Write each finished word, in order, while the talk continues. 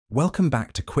Welcome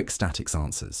back to Quick Statics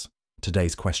Answers.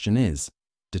 Today's question is,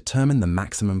 determine the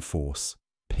maximum force,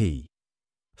 P.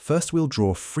 First, we'll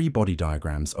draw free body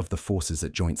diagrams of the forces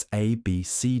at joints A, B,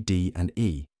 C, D, and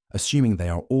E, assuming they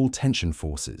are all tension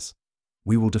forces.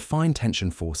 We will define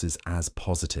tension forces as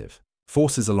positive.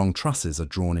 Forces along trusses are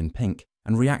drawn in pink,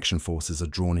 and reaction forces are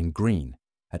drawn in green.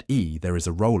 At E, there is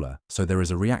a roller, so there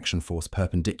is a reaction force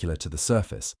perpendicular to the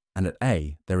surface, and at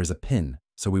A, there is a pin,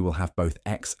 so we will have both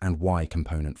X and Y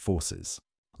component forces.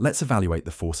 Let's evaluate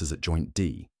the forces at joint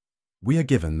D. We are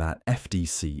given that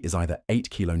FDC is either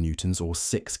 8 kilonewtons or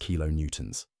 6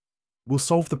 kilonewtons. We'll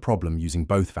solve the problem using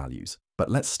both values, but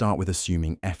let's start with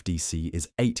assuming FDC is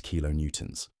 8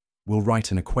 kilonewtons. We'll write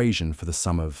an equation for the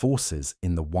sum of forces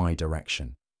in the Y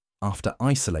direction. After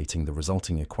isolating the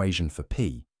resulting equation for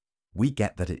P, we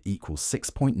get that it equals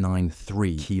 6.93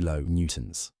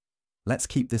 kilonewtons. Let's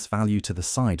keep this value to the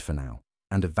side for now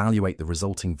and evaluate the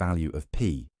resulting value of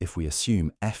P if we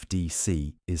assume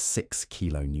FDC is 6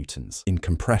 kilonewtons. In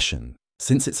compression,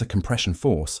 since it's a compression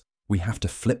force, we have to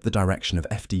flip the direction of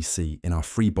FDC in our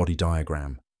free body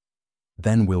diagram.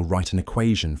 Then we'll write an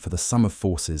equation for the sum of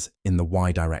forces in the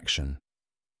Y direction.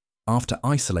 After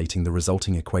isolating the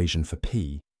resulting equation for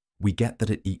P, we get that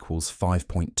it equals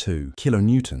 5.2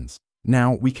 kilonewtons.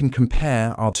 Now we can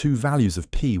compare our two values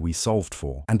of P we solved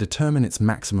for and determine its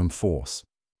maximum force.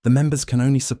 The members can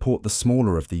only support the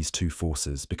smaller of these two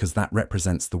forces because that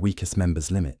represents the weakest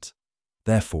member's limit.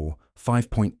 Therefore,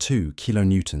 5.2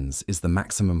 kilonewtons is the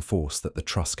maximum force that the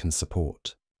truss can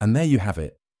support. And there you have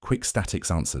it, Quick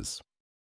Statics Answers.